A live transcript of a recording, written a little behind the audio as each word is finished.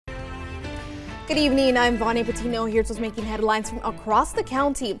Good evening, I'm Vani Patino. Here's what's making headlines from across the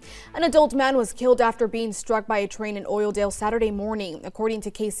county. An adult man was killed after being struck by a train in Oildale Saturday morning. According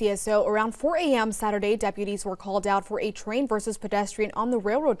to KCSO, around 4 a.m. Saturday, deputies were called out for a train versus pedestrian on the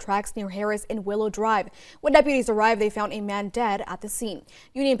railroad tracks near Harris and Willow Drive. When deputies arrived, they found a man dead at the scene.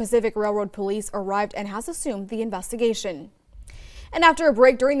 Union Pacific Railroad Police arrived and has assumed the investigation. And after a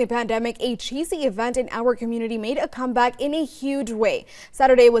break during the pandemic, a cheesy event in our community made a comeback in a huge way.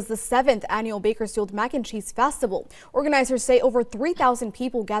 Saturday was the 7th annual Bakersfield Mac and Cheese Festival. Organizers say over 3,000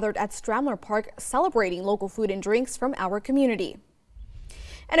 people gathered at Stramler Park celebrating local food and drinks from our community.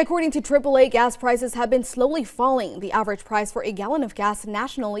 And according to AAA, gas prices have been slowly falling. The average price for a gallon of gas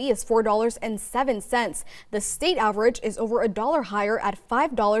nationally is $4.07. The state average is over $1 higher at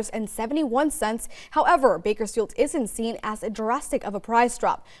 $5.71. However, Bakersfield isn't seen as a drastic of a price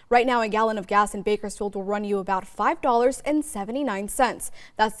drop. Right now, a gallon of gas in Bakersfield will run you about $5.79.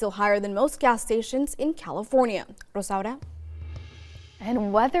 That's still higher than most gas stations in California. Rosaura?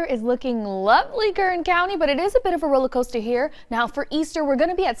 And weather is looking lovely, Kern County, but it is a bit of a roller coaster here. Now for Easter, we're going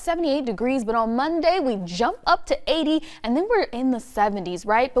to be at 78 degrees, but on Monday we jump up to 80 and then we're in the 70s,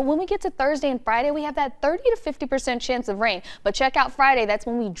 right? But when we get to Thursday and Friday, we have that 30 to 50% chance of rain. But check out Friday, that's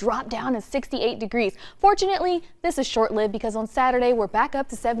when we drop down to 68 degrees. Fortunately, this is short-lived because on Saturday we're back up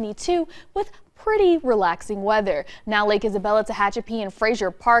to 72 with pretty relaxing weather. Now Lake Isabella, Tehachapi, and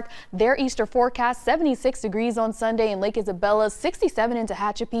Frazier Park, their Easter forecast 76 degrees on Sunday in Lake Isabella, 67 in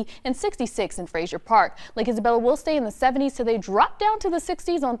Tehachapi, and 66 in Frazier Park. Lake Isabella will stay in the 70s till they drop down to the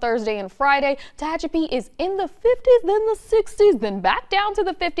 60s on Thursday and Friday. Tehachapi is in the 50s, then the 60s, then back down to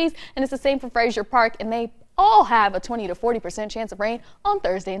the 50s, and it's the same for Frazier Park, and they all have a 20 to 40% chance of rain on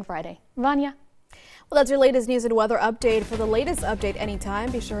Thursday and Friday. Vanya? Well, that's your latest news and weather update. For the latest update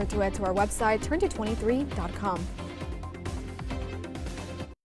anytime, be sure to head to our website, turn23.com.